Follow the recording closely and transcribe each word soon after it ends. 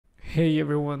Hey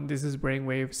everyone, this is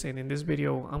BRAINWAVEZ, and in this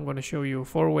video I'm going to show you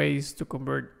 4 ways to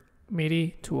convert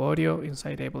MIDI to audio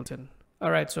inside Ableton.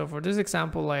 Alright, so for this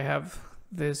example I have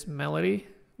this melody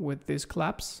with these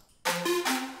claps.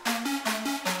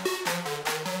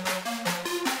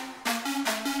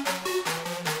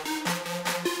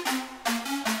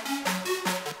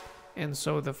 And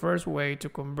so the first way to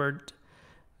convert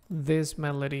this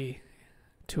melody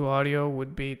to audio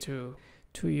would be to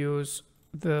use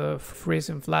the freeze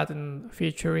and flatten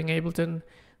feature in Ableton,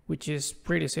 which is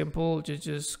pretty simple. You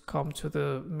just come to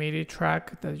the MIDI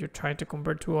track that you're trying to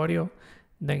convert to audio,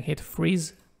 then hit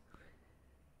freeze,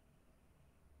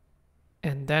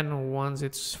 and then once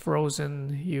it's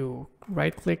frozen you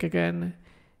right click again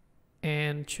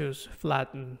and choose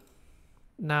flatten.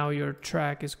 Now your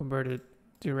track is converted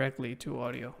directly to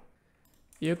audio.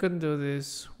 You can do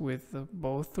this with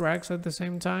both tracks at the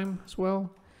same time as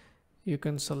well. You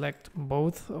can select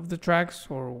both of the tracks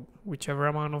or whichever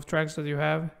amount of tracks that you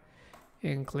have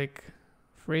and click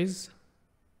freeze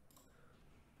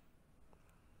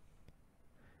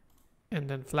and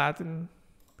then flatten,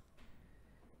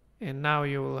 and now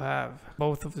you will have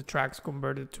both of the tracks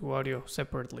converted to audio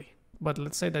separately. But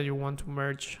let's say that you want to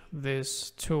merge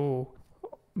these two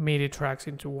MIDI tracks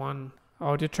into one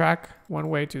audio track. One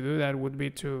way to do that would be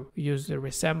to use the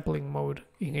resampling mode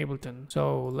in Ableton.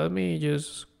 So let me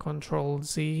just Control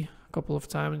Z a couple of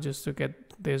times just to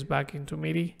get this back into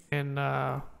MIDI. And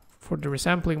for the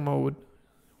resampling mode,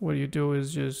 what you do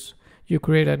is just you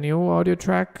create a new audio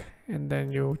track and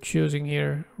then you choose in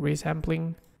here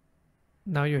resampling.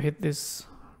 Now you hit this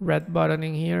red button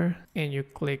in here and you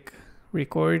click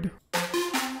record.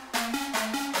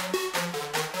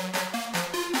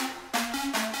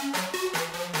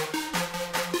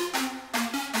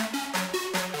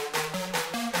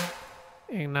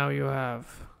 And now you have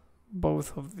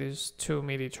both of these two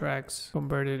MIDI tracks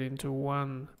converted into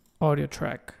one audio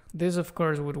track. This of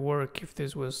course would work if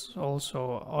this was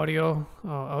also audio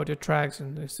tracks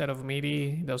instead of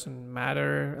MIDI. It doesn't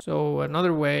matter. So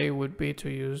another way would be to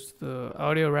use the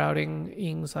audio routing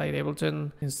inside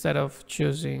Ableton. Instead of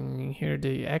choosing here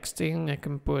the X thing, I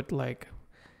can put like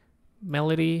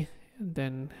melody and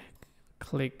then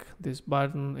click this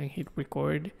button and hit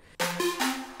record.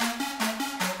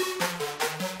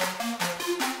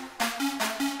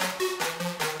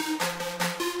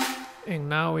 And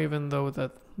now, even though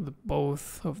that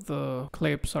both of the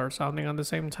clips are sounding at the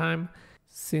same time,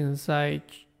 since I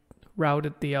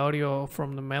routed the audio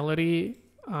from the melody,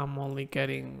 I'm only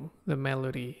getting the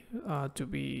melody to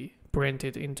be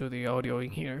printed into the audio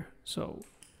in here. So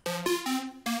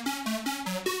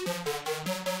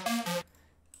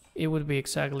it would be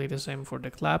exactly the same for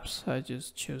the claps. I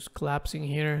just choose claps in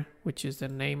here, which is the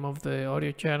name of the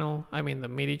audio channel, I mean the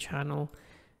MIDI channel.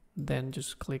 Then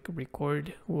just click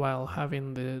record while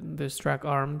having this track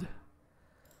armed.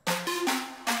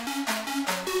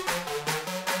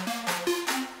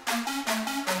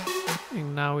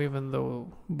 And now, even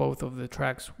though both of the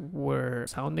tracks were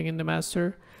sounding in the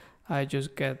master, I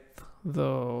just get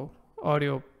the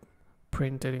audio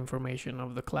printed information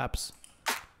of the claps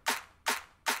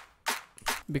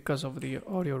because of the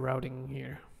audio routing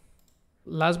here.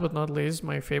 Last but not least,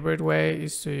 my favorite way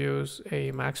is to use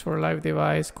a Max for Live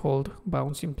device called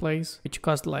In Place, which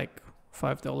costs like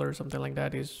 $5, something like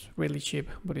that. It's really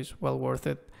cheap, but it's well worth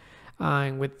it.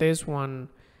 And with this one,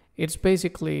 it's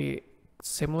basically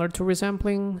similar to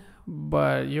resampling,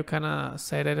 but you kind of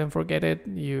set it and forget it.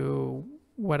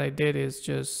 What I did is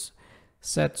just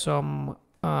set some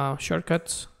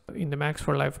shortcuts in the Max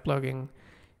for Live plugin.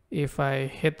 If I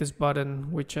hit this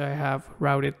button, which I have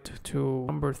routed to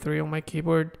number 3 on my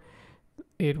keyboard,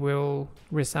 it will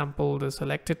resample the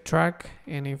selected track.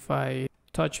 And if I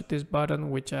touch this button,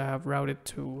 which I have routed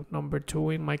to number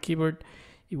 2 in my keyboard,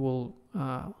 it will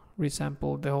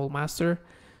resample the whole master.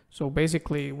 So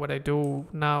basically what I do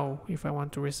now, if I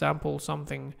want to resample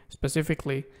something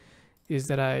specifically, is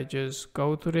that I just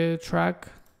go to the track.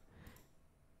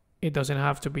 It doesn't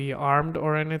have to be armed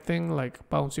or anything, like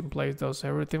In Place does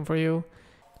everything for you.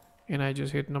 And I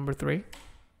just hit number 3.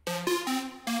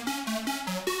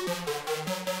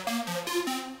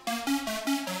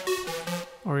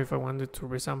 Or if I wanted to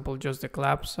resample just the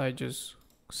claps, I just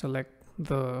select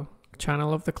the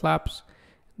channel of the claps,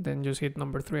 then just hit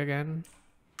number 3 again.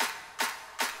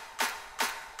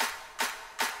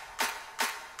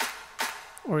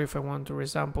 Or if I want to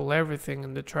resample everything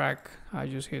in the track, I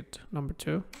just hit number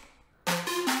 2.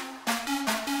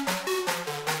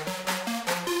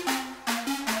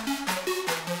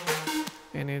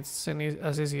 And it's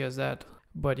as easy as that.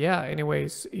 But yeah,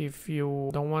 anyways, if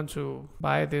you don't want to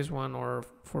buy this one or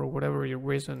for whatever your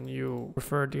reason you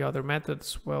prefer the other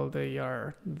methods, well, they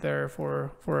are there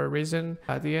for a reason.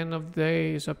 At the end of the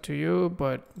day, it's up to you,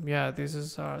 but yeah,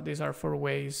 these are 4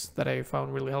 ways that I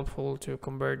found really helpful to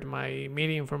convert my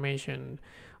MIDI information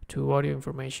to audio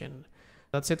information.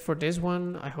 That's it for this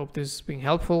one. I hope this has been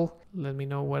helpful. Let me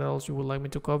know what else you would like me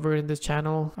to cover in this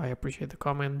channel. I appreciate the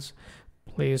comments.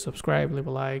 Please subscribe, leave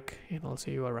a like, and I'll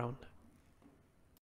see you around.